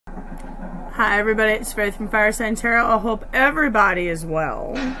Hi everybody, it's Faith from Fire Sign Tarot. I hope everybody is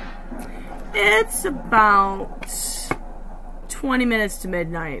well. It's about 20 minutes to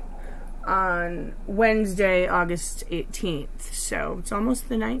midnight on Wednesday, August 18th. So it's almost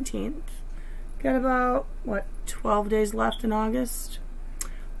the 19th. Got about, 12 days left in August.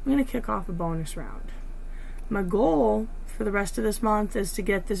 I'm going to kick off a bonus round. My goal for the rest of this month is to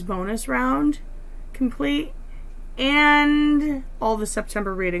get this bonus round complete and all the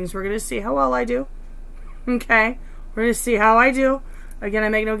September readings. We're going to see how well I do. Okay? We're going to see how I do. Again, I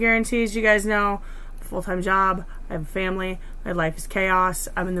make no guarantees. You guys know, full-time job. I have a family. My life is chaos.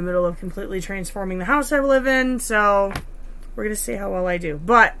 I'm in the middle of completely transforming the house I live in. So, we're going to see how well I do.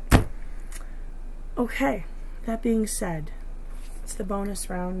 But, okay. That being said, it's the bonus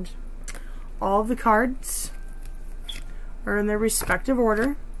round. All of the cards are in their respective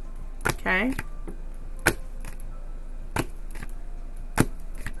order. Okay?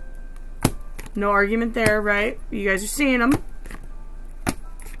 No argument there, right? You guys are seeing them.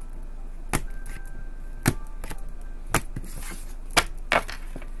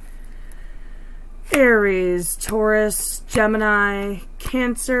 Aries, Taurus, Gemini,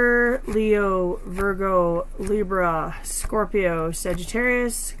 Cancer, Leo, Virgo, Libra, Scorpio,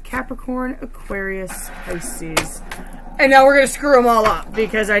 Sagittarius, Capricorn, Aquarius, Pisces. And now we're going to screw them all up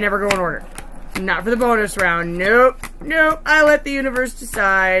because I never go in order. Not for the bonus round. Nope. Nope. I let the universe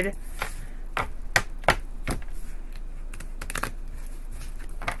decide.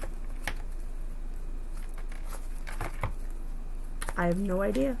 I have no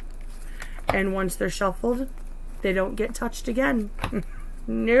idea. And once they're shuffled, they don't get touched again.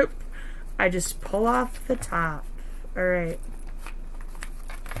 Nope. I just pull off the top. Alright.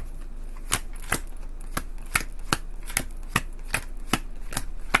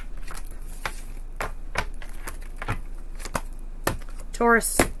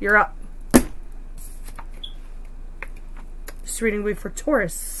 Taurus, you're up. This reading will be for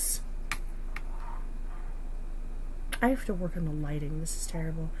Taurus. I have to work on the lighting. This is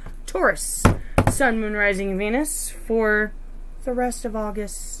terrible. Taurus, Sun, Moon, Rising, Venus for the rest of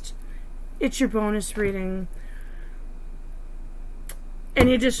August. It's your bonus reading.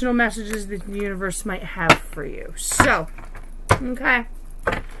 Any additional messages that the universe might have for you. So, okay.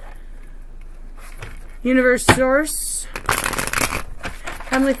 Universe Source,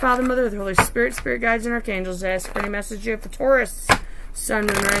 Heavenly Father, Mother, the Holy Spirit, Spirit Guides, and Archangels, ask for any message you have for Taurus, Sun,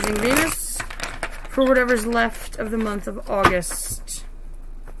 Moon, Rising, Venus, for whatever's left of the month of August.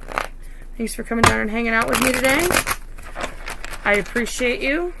 Thanks for coming down and hanging out with me today. I appreciate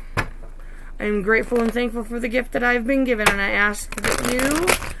you. I am grateful and thankful for the gift that I've been given, and I ask that you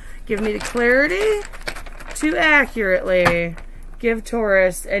give me the clarity to accurately give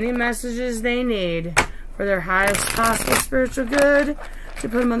Taurus any messages they need for their highest possible spiritual good, to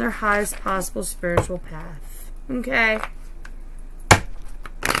put them on their highest possible spiritual path. Okay?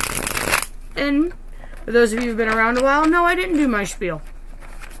 And for those of you who've been around a while, no, I didn't do my spiel.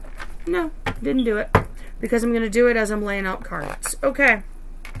 No, didn't do it. Because I'm going to do it as I'm laying out cards. Okay.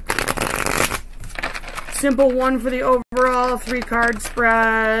 Simple one for the overall 3-card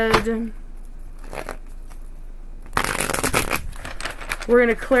spread. We're going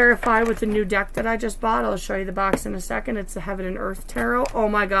to clarify with the new deck that I just bought. I'll show you the box in a second. It's the Heaven and Earth Tarot. Oh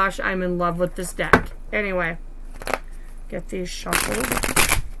my gosh, I'm in love with this deck. Anyway, get these shuffled.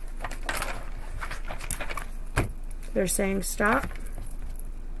 They're saying stop.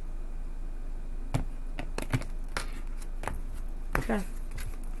 Okay.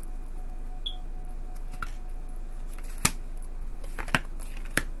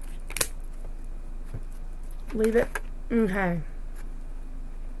 Leave it. Okay.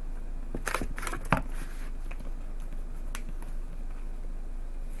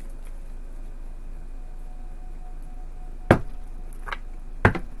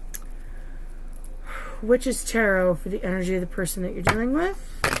 Witch's Tarot for the energy of the person that you're dealing with.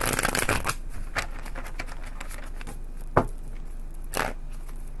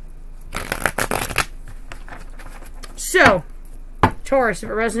 So, Taurus, if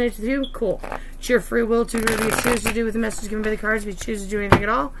it resonates with you, cool. It's your free will to do what you choose to do with the message given by the cards. If you choose to do anything at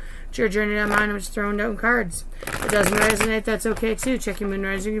all, it's your journey, not mine. I'm just throwing down cards. If it doesn't resonate, that's okay too. Check your Moon,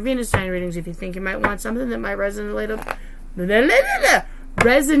 Rising, your Venus sign readings if you think you might want something that might resonate a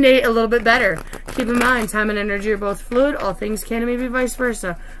little bit better. Keep in mind, time and energy are both fluid. All things can and maybe vice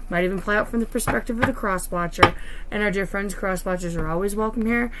versa. Might even play out from the perspective of the cross-watcher. And our dear friends, cross-watchers, are always welcome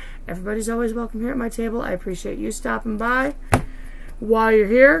here. Everybody's always welcome here at my table. I appreciate you stopping by. While you're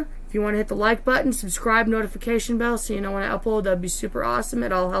here, if you want to hit the like button, subscribe, notification bell so you know when I upload, that'd be super awesome.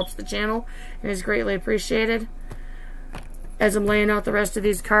 It all helps the channel and is greatly appreciated. As I'm laying out the rest of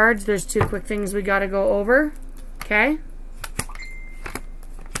these cards, there's 2 quick things we got to go over. Okay?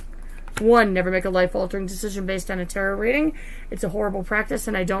 1, never make a life-altering decision based on a tarot reading. It's a horrible practice,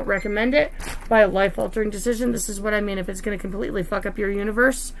 and I don't recommend it. By a life-altering decision, this is what I mean. If it's going to completely fuck up your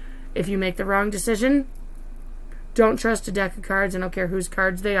universe, if you make the wrong decision, don't trust a deck of cards. I don't care whose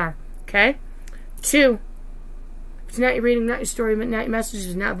cards they are. Okay? 2, it's not your reading, not your story, not your message,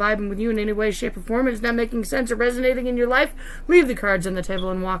 it's not vibing with you in any way, shape, or form, it's not making sense or resonating in your life, leave the cards on the table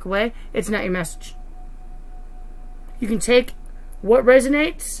and walk away. It's not your message. You can take what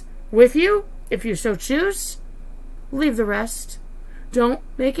resonates with you, if you so choose. Leave the rest. Don't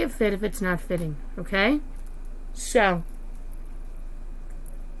make it fit if it's not fitting, okay? So,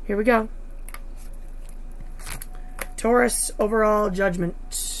 here we go. Taurus, overall judgment.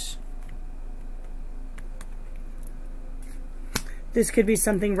 This could be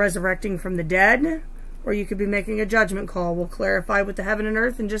something resurrecting from the dead, or you could be making a judgment call. We'll clarify with the heaven and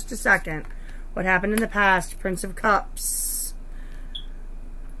earth in just a second. What happened in the past, Prince of Cups.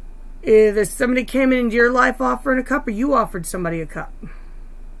 Either somebody came into your life offering a cup, or you offered somebody a cup.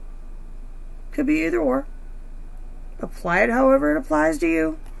 Could be either or. Apply it however it applies to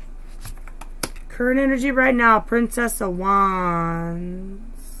you. Current energy right now, Princess of Wands.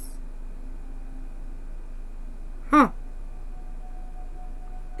 Huh.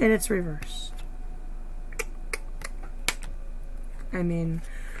 And it's reversed. I mean,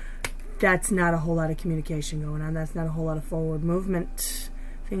 that's not a whole lot of communication going on. That's not a whole lot of forward movement.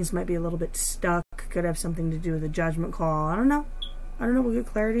 Things might be a little bit stuck. Could have something to do with a judgment call. I don't know. I don't know. We'll get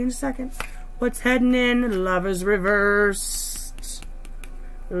clarity in a second. What's heading in? Love is reversed.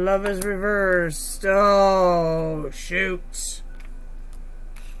 Love is reversed. Oh, shoot.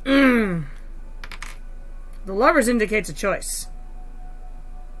 The Lovers indicates a choice.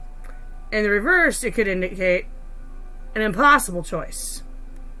 In the reverse, it could indicate an impossible choice.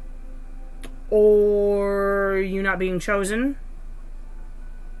 Or you not being chosen.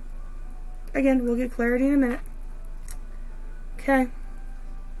 Again, we'll get clarity in a minute. Okay.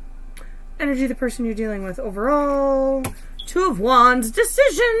 Energy of the person you're dealing with overall. 2 of Wands.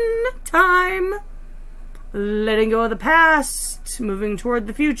 Decision time. Letting go of the past. Moving toward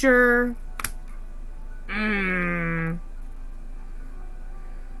the future.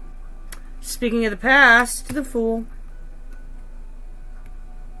 Speaking of the past, the Fool.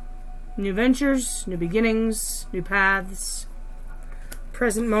 New ventures, new beginnings, new paths.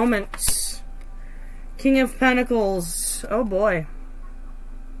 Present moment. King of Pentacles. Oh boy.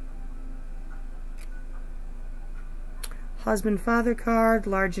 Husband, father card,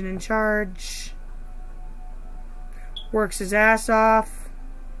 large and in charge. Works his ass off.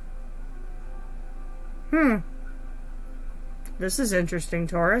 This is interesting,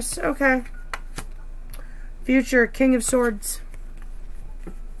 Taurus. Okay. Future, King of Swords.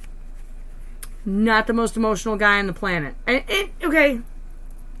 Not the most emotional guy on the planet. Okay.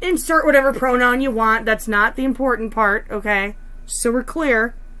 Insert whatever pronoun you want. That's not the important part, okay? So we're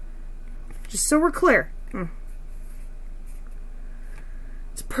clear. Just so we're clear.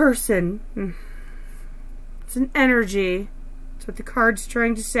 It's a person. It's an energy. That's what the card's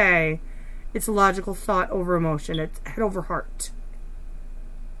trying to say. It's a logical thought over emotion. It's head over heart.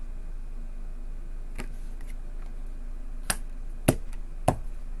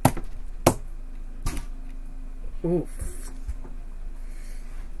 Oof.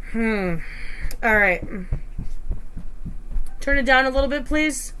 Alright. Turn it down a little bit,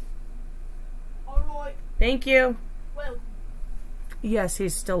 please. Alright. Thank you. Well. Yes,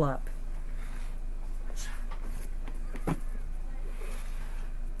 he's still up.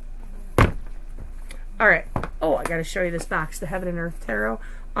 Alright. Oh, I gotta show you this box. The Heaven and Earth Tarot.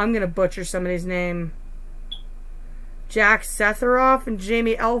 I'm gonna butcher somebody's name. Jack Setharoff and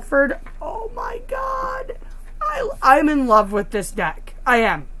Jamie Elford. Oh my god. I'm in love with this deck. I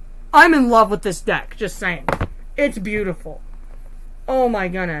am. I'm in love with this deck. Just saying. It's beautiful. Oh my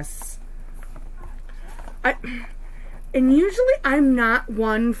goodness. And usually I'm not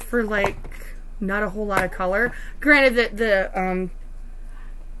one for like not a whole lot of color. Granted that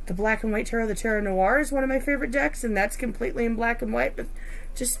the black and white tarot, the Tarot Noir, is one of my favorite decks, and that's completely in black and white, but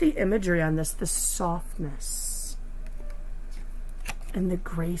just the imagery on this, the softness and the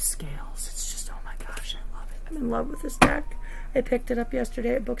grayscales. It's just, oh my gosh, I love it. I'm in love with this deck. I picked it up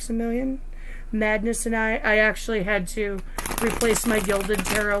yesterday at Books A Million. Madness and I actually had to replace my Gilded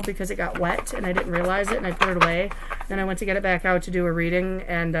Tarot because it got wet and I didn't realize it and I put it away. Then I went to get it back out to do a reading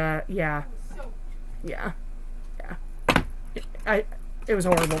and yeah. It was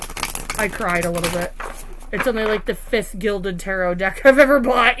horrible. I cried a little bit. It's only like the 5th Gilded Tarot deck I've ever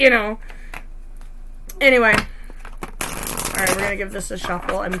bought, you know. Anyway. Alright, we're going to give this a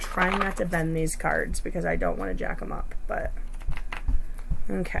shuffle. I'm trying not to bend these cards because I don't want to jack them up, but...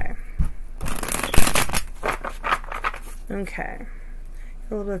 Okay. Okay.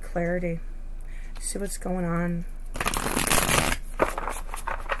 A little bit of clarity. See what's going on.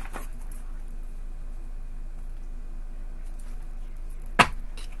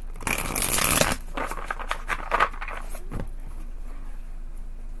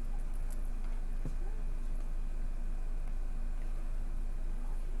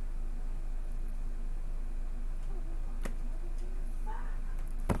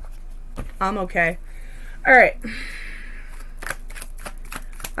 I'm okay. Alright.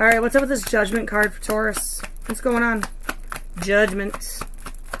 Alright, what's up with this Judgment card for Taurus? What's going on? Judgment.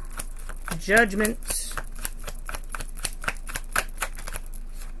 Judgment.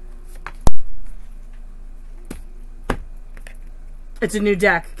 It's a new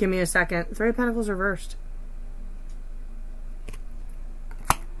deck. Give me a second. Three of Pentacles reversed.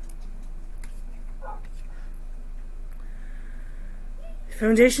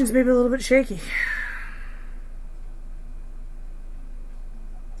 Foundation's maybe a little bit shaky.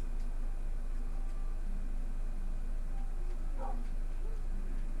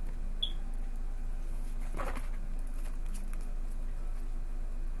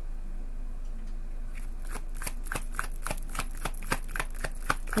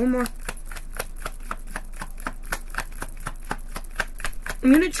 One more.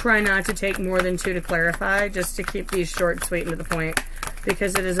 I'm going to try not to take more than 2 to clarify, just to keep these short, sweet, and to the point,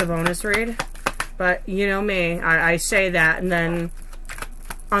 because it is a bonus read. But you know me, I say that, and then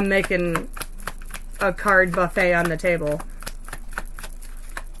I'm making a card buffet on the table.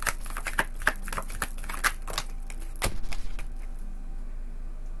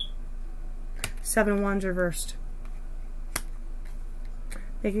 Seven of Wands reversed.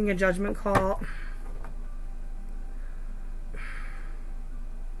 Making a judgment call.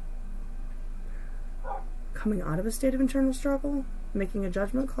 Coming out of a state of internal struggle. Making a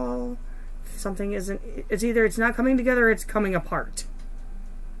judgment call. If something isn't, it's either it's not coming together or it's coming apart.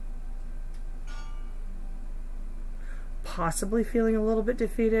 Possibly feeling a little bit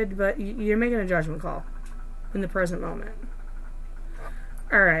defeated, but you're making a judgment call in the present moment.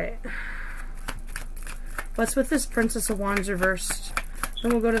 Alright. What's with this Princess of Wands reversed?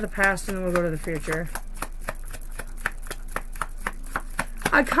 Then we'll go to the past and then we'll go to the future.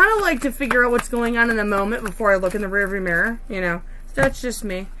 I kind of like to figure out what's going on in the moment before I look in the rearview mirror, you know. That's just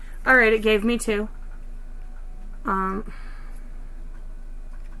me. Alright, it gave me 2. Five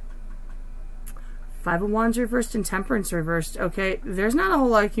of Wands reversed and Temperance reversed. Okay, there's not a whole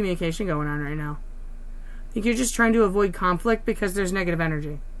lot of communication going on right now. I think you're just trying to avoid conflict because there's negative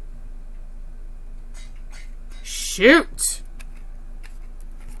energy. Shoot!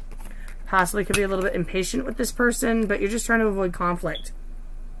 Possibly could be a little bit impatient with this person, but you're just trying to avoid conflict.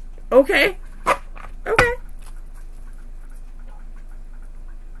 Okay. Okay.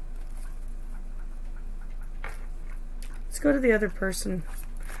 Let's go to the other person.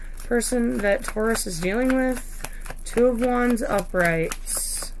 Person that Taurus is dealing with. Two of Wands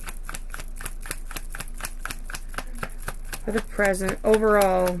uprights. For the present.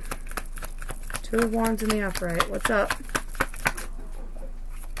 Overall. Two of Wands in the upright. What's up?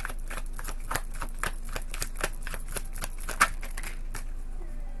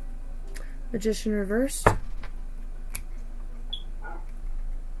 Magician reversed.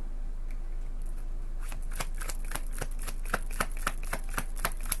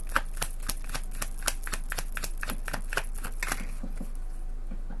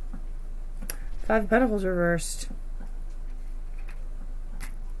 Five of Pentacles reversed.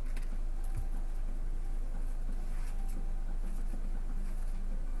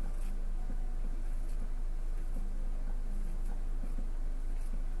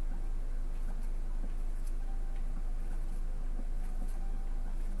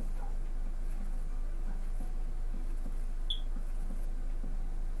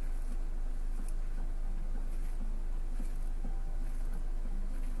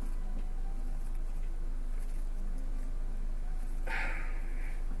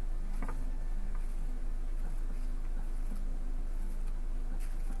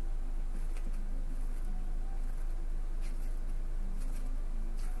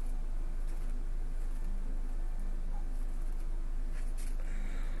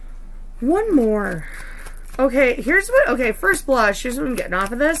 One more. Okay, here's what, okay, first blush, here's what I'm getting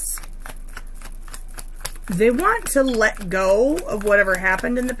off of this. They want to let go of whatever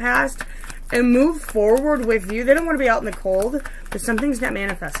happened in the past and move forward with you. They don't want to be out in the cold, but something's not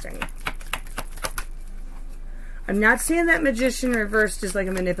manifesting. I'm not seeing that Magician reversed as like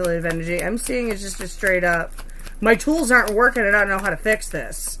a manipulative energy. I'm seeing it's just a straight up, My tools aren't working. I don't know how to fix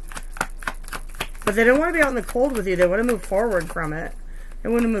this. But they don't want to be out in the cold with you. They want to move forward from it. They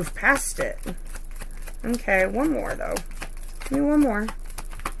want to move past it. Okay, one more, though. Give me one more.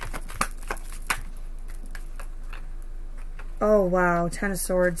 Oh, wow. Ten of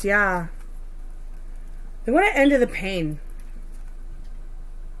Swords. Yeah. They want to end the pain.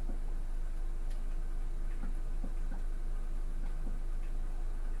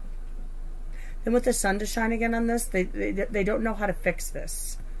 They want the sun to shine again on this. They don't know how to fix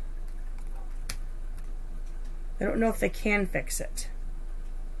this. They don't know if they can fix it.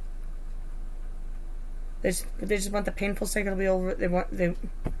 They just want the painful cycle to be over. Wow.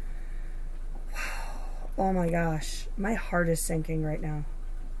 Oh my gosh. My heart is sinking right now.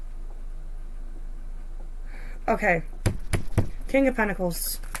 Okay. King of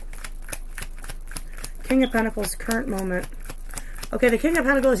Pentacles. King of Pentacles, current moment. Okay, the King of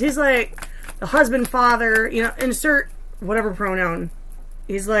Pentacles, he's like the husband, father, you know, insert whatever pronoun.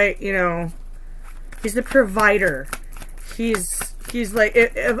 He's like, you know, he's the provider. He's like,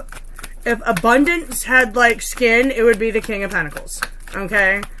 if abundance had like skin, it would be the King of Pentacles.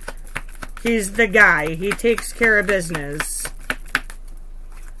 Okay? He's the guy. He takes care of business.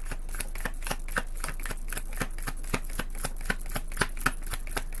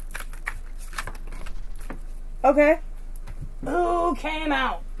 Okay. Who came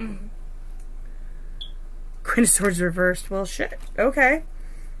out? Queen of Swords reversed. Well, shit. Okay.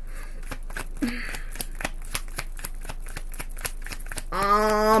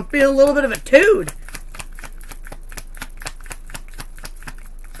 Being a little bit of a toad.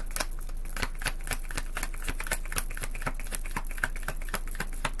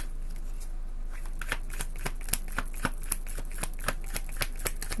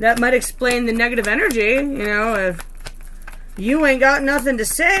 That might explain the negative energy, you know, if you ain't got nothing to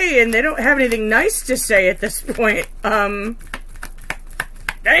say and they don't have anything nice to say at this point.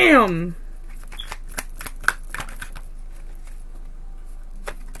 Damn.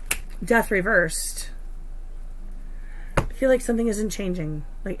 Death reversed. I feel like something isn't changing.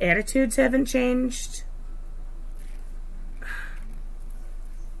 Like attitudes haven't changed.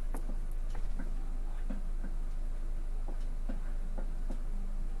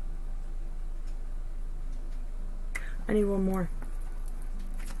 I need one more.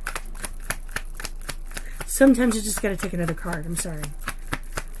 Sometimes you just gotta take another card. I'm sorry.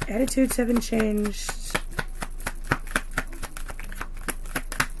 Attitudes haven't changed.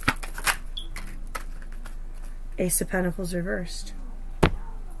 Ace of Pentacles reversed.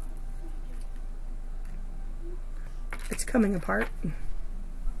 It's coming apart.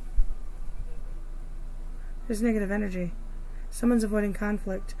 There's negative energy. Someone's avoiding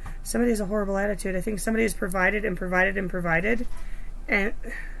conflict. Somebody has a horrible attitude. I think somebody has provided and provided and provided. And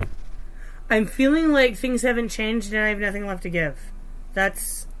I'm feeling like things haven't changed and I have nothing left to give.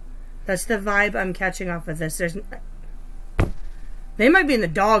 That's the vibe I'm catching off of this. They might be in the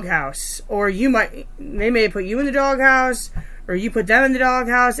doghouse, or they may put you in the doghouse, or you put them in the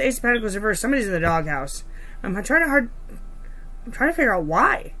doghouse. Ace of Pentacles reversed. Somebody's in the doghouse. I'm trying to figure out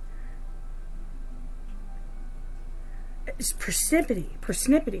why. It's persnippety.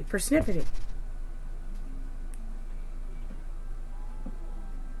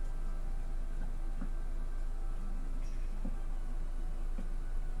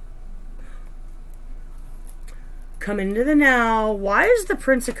 Come into the now. Why is the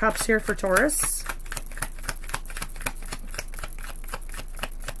Prince of Cups here for Taurus?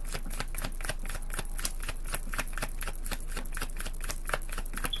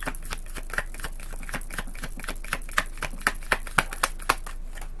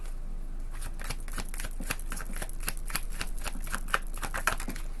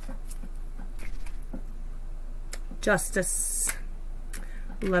 Justice.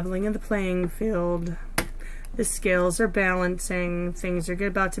 Leveling of the playing field. The scales are balancing. Things are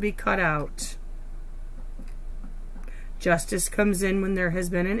about to be cut out. Justice comes in when there has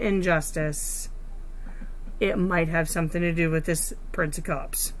been an injustice. It might have something to do with this Prince of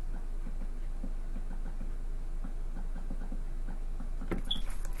Cups.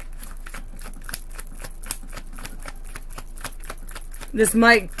 This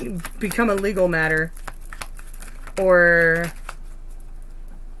might become a legal matter. Or...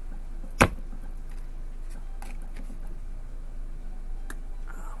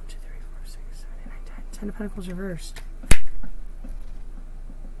 10 of Pentacles reversed.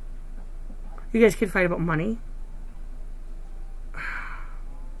 You guys could fight about money.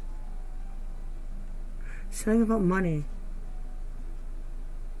 Something about money.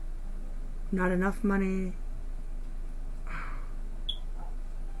 Not enough money.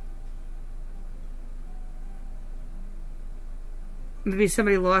 Maybe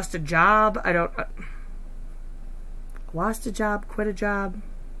somebody lost a job. I don't... lost a job, quit a job.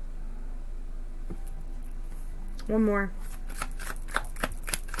 One more.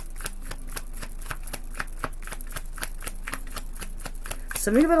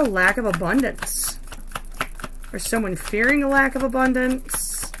 Something about a lack of abundance. Or someone fearing a lack of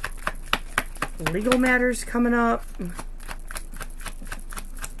abundance. Legal matters coming up.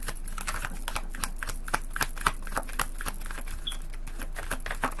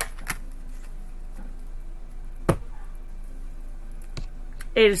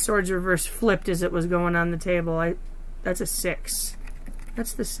 Eight of Swords reversed flipped as it was going on the table. That's a 6.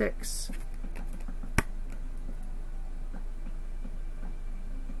 That's the 6.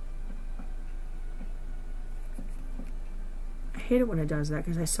 I hate it when it does that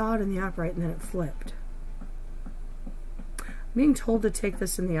because I saw it in the upright and then it flipped. I'm being told to take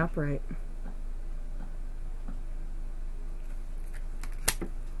this in the upright.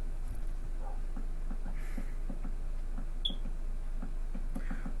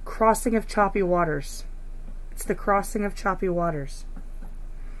 Crossing of choppy waters. It's the crossing of choppy waters.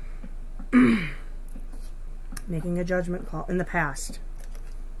 Making a judgment call in the past.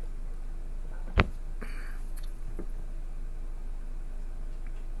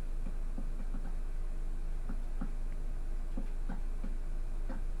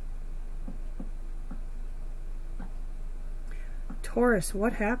 Taurus,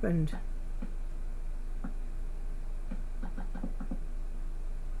 what happened?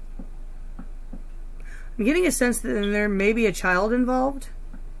 I'm getting a sense that there may be a child involved.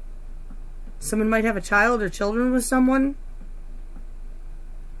 Someone might have a child or children with someone.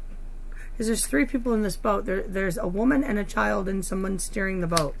 Because there's 3 people in this boat. There's a woman and a child and someone steering the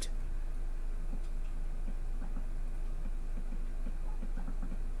boat.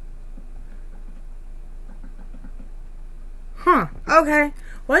 Huh. Okay.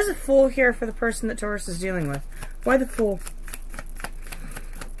 Why is the Fool here for the person that Taurus is dealing with? Why the Fool?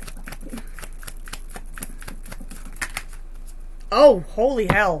 Oh, holy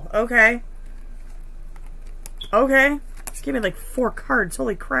hell. Okay. Okay. This gave me like 4 cards.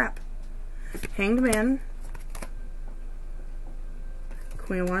 Holy crap. Hanged Man.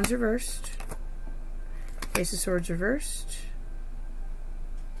 Queen of Wands reversed. Ace of Swords reversed.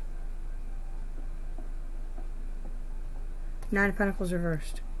 Nine of Pentacles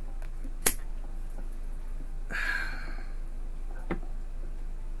reversed.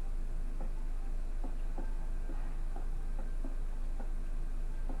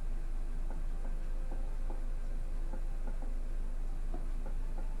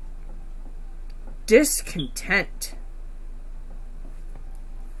 Discontent.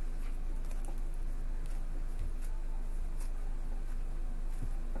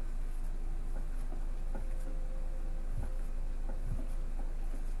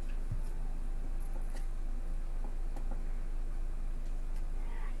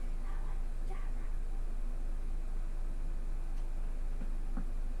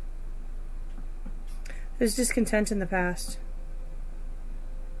 There's discontent in the past.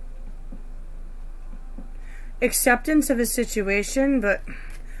 Acceptance of a situation, but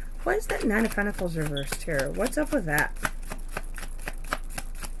why is that Nine of Pentacles reversed here? What's up with that?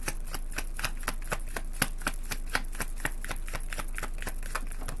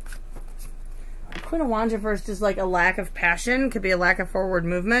 Queen of Wands reversed is like a lack of passion. Could be a lack of forward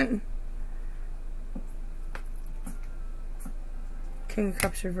movement. King of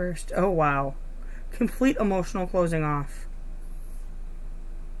Cups reversed. Oh, wow. Complete emotional closing off.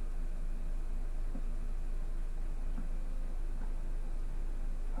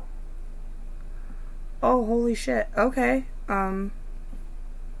 Oh, holy shit. Okay. I'm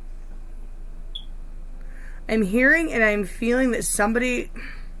hearing and I'm feeling that somebody...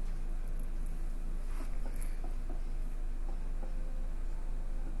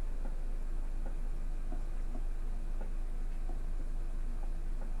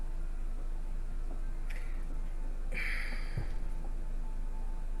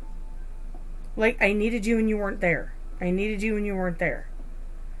 like, I needed you and you weren't there. I needed you and you weren't there.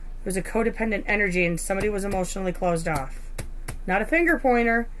 It was a codependent energy and somebody was emotionally closed off. Not a finger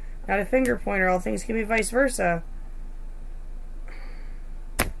pointer. Not a finger pointer. All things can be vice versa.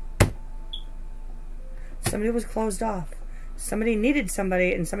 Somebody was closed off. Somebody needed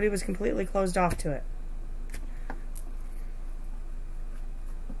somebody and somebody was completely closed off to it.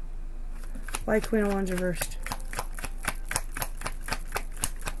 Why Queen of Wands reversed?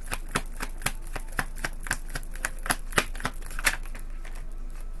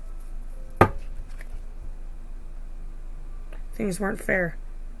 Things weren't fair.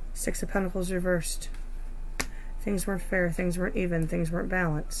 Six of Pentacles reversed. Things weren't fair, things weren't even, things weren't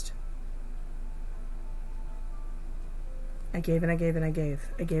balanced. I gave and I gave and I gave.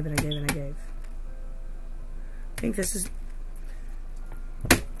 I gave and I gave and I gave. I think this is...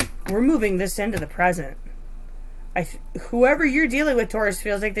 We're moving this into the present. Whoever you're dealing with, Taurus,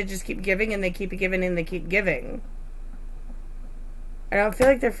 feels like they just keep giving and they keep giving and they keep giving. I don't feel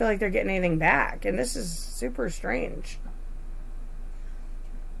like they're getting anything back. And this is super strange.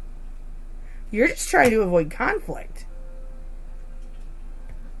 You're just trying to avoid conflict.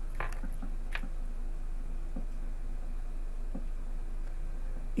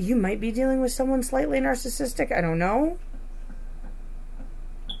 You might be dealing with someone slightly narcissistic. I don't know.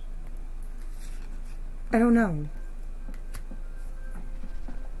 I don't know.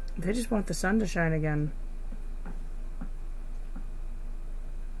 They just want the sun to shine again.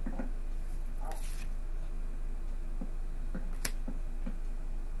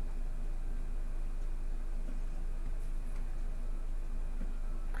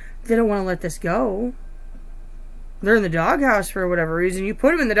 They don't want to let this go. They're in the doghouse for whatever reason. You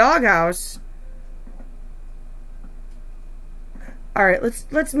put them in the doghouse. Alright,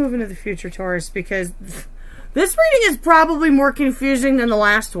 let's move into the future, Taurus, because this reading is probably more confusing than the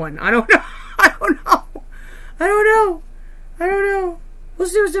last one. I don't know. I don't know. I don't know. I don't know. We'll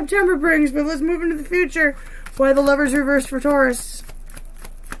see what September brings, but let's move into the future. Why the Lovers reversed for Taurus.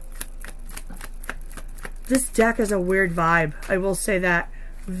 This deck is a weird vibe. I will say that.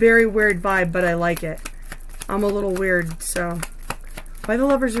 Very weird vibe, but I like it. I'm a little weird, so. Why the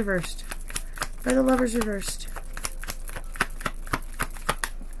Lovers reversed? Why the Lovers reversed?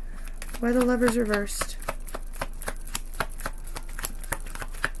 Why the Lovers reversed?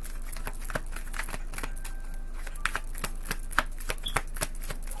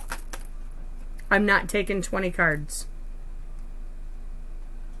 I'm not taking 20 cards.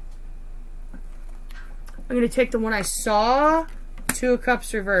 I'm going to take the one I saw, Two of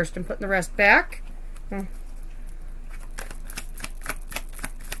Cups reversed, and putting the rest back.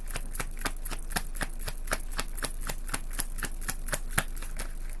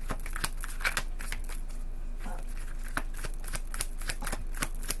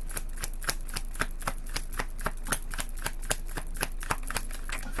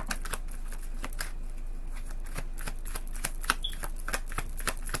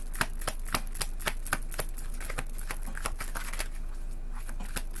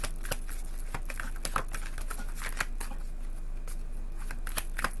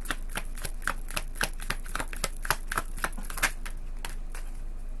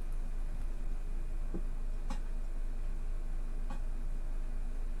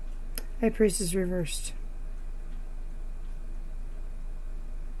 High Priest is reversed.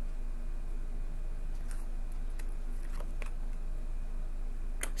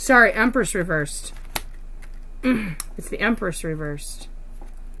 Sorry, Empress reversed. It's the Empress reversed.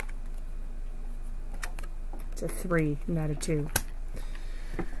 It's a 3, not a 2.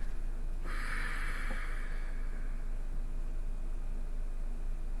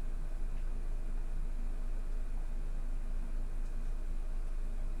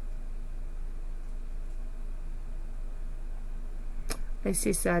 I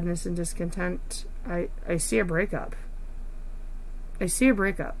see sadness and discontent. I see a breakup. I see a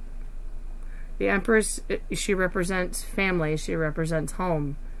breakup. The Empress, she represents family. She represents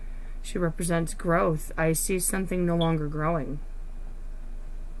home. She represents growth. I see something no longer growing.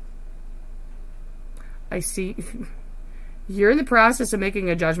 I see... You're in the process of making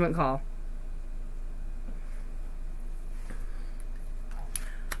a judgment call.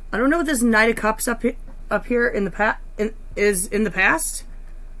 I don't know what this Knight of Cups up here in the is in the past.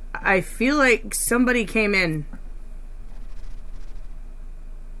 I feel like somebody came in.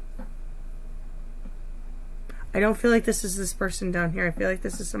 I don't feel like this is this person down here. I feel like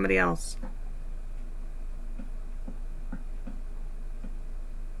this is somebody else.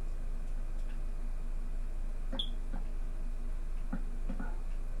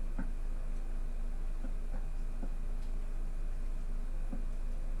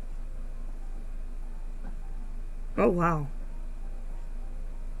 Oh, wow.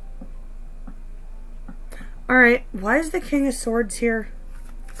 Alright, why is the King of Swords here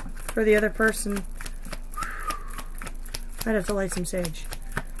for the other person? I'd have to light some sage.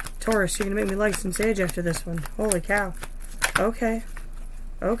 Taurus, you're going to make me light some sage after this one. Holy cow. Okay.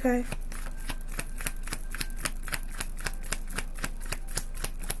 Okay.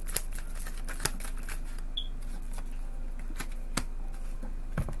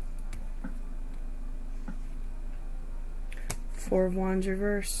 Four of Wands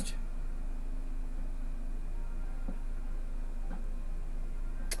reversed.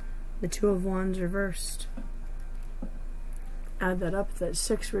 The Two of Wands reversed. Add that up. That's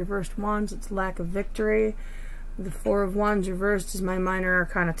 6 reversed wands. It's lack of victory. The 4 of wands reversed is my minor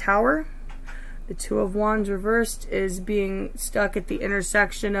arcana tower. The 2 of wands reversed is being stuck at the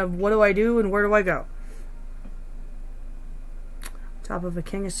intersection of what do I do and where do I go. Top of a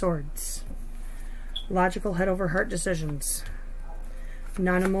king of swords. Logical head over heart decisions.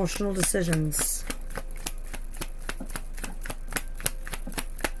 Non-emotional decisions.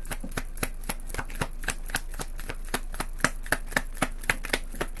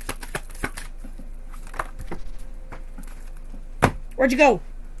 Where'd you go?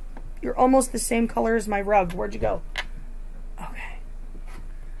 You're almost the same color as my rug. Where'd you go? Okay.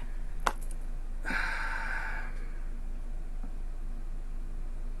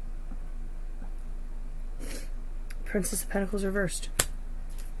 Princess of Pentacles reversed.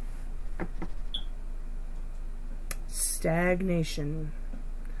 Stagnation.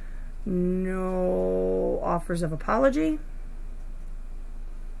 No offers of apology.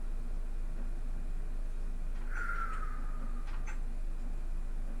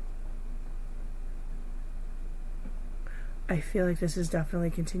 I feel like this is definitely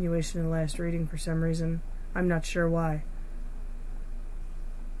a continuation of the last reading for some reason. I'm not sure why.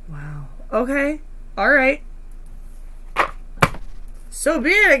 Wow. Okay. Alright. So be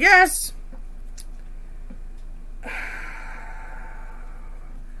it, I guess.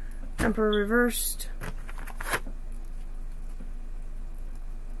 Emperor reversed.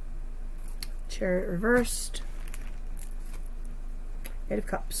 Chariot reversed. Eight of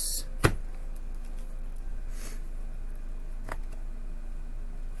Cups.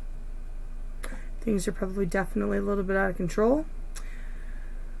 Things are probably definitely a little bit out of control.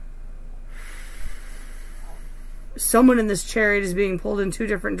 Someone in this chariot is being pulled in 2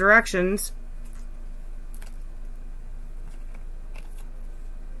 different directions.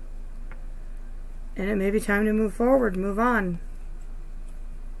 And it may be time to move forward, move on.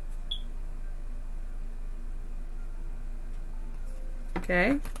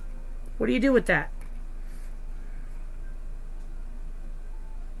 Okay. What do you do with that?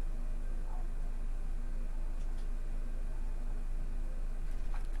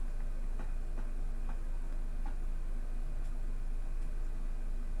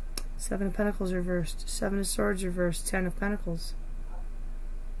 Seven of Pentacles reversed. 7 of Swords reversed. 10 of Pentacles.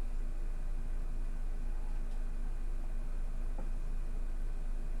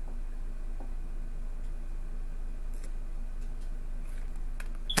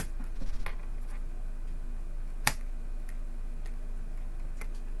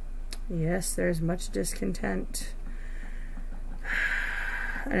 Yes, there's much discontent.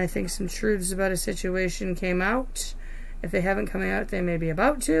 And I think some truths about a situation came out. If they haven't come out, they may be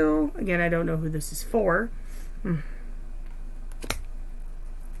about to. Again, I don't know who this is for.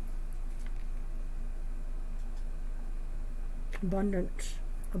 Abundance.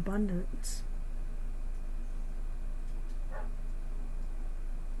 Abundance.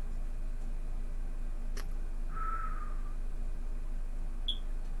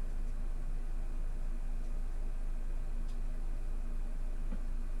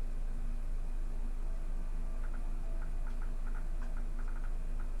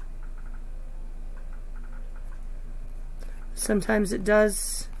 Sometimes it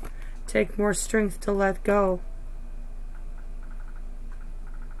does take more strength to let go.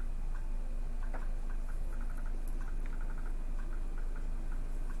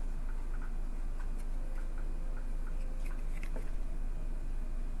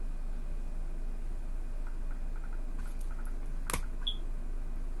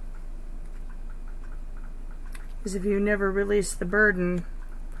 Because if you never release the burden,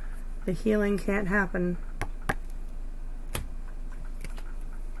 the healing can't happen.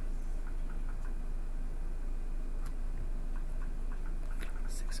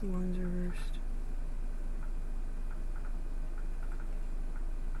 Wands reversed.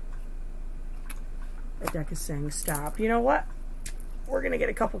 That deck is saying stop. You know what? We're going to get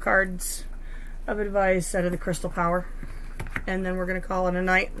a couple cards of advice out of the Crystal Power. And then we're going to call it a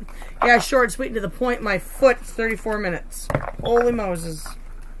night. Yeah, short, sweet, and to the point. My foot's 34 minutes. Holy Moses.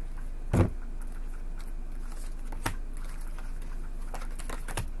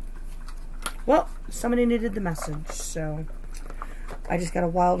 Well, somebody needed the message, so I just got a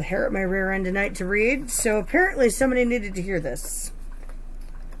wild hair at my rear end tonight to read, so apparently somebody needed to hear this.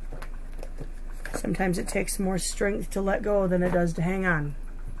 Sometimes it takes more strength to let go than it does to hang on.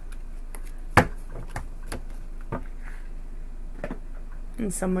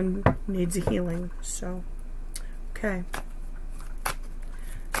 And someone needs a healing, so, okay.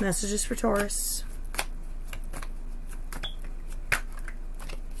 Messages for Taurus.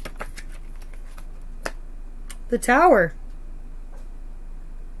 The Tower.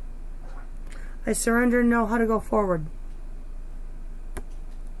 I surrender and know how to go forward.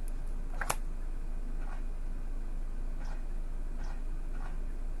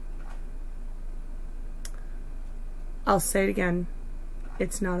 I'll say it again.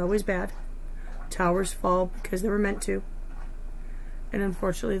 It's not always bad. Towers fall because they were meant to. And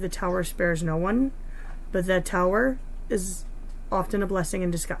unfortunately, the tower spares no one. But that tower is often a blessing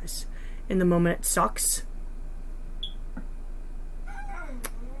in disguise. In the moment, it sucks.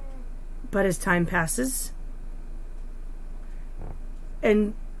 But as time passes,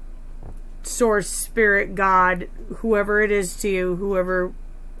 and source, spirit, God, whoever it is to you, whoever,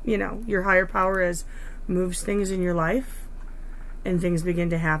 you know, your higher power is, moves things in your life, and things begin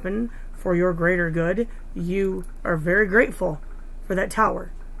to happen for your greater good, you are very grateful for that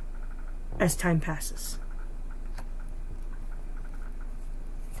tower as time passes.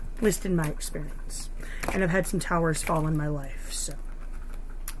 At least in my experience. And I've had some towers fall in my life, so.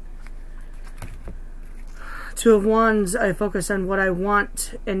 Two of Wands, I focus on what I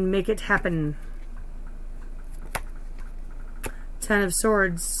want and make it happen. Ten of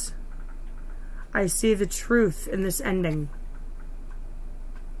Swords, I see the truth in this ending.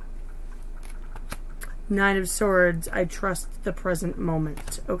 Nine of Swords, I trust the present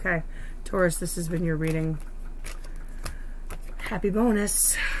moment. Okay, Taurus, this has been your reading. Happy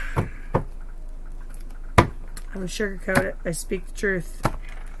bonus. I don't sugarcoat it. I speak the truth.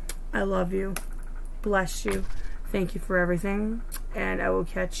 I love you. Bless you. Thank you for everything. And I will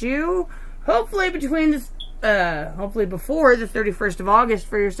catch you hopefully between the hopefully before the 31st of August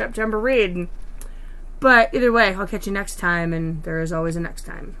for your September read. But either way, I'll catch you next time, and there is always a next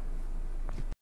time.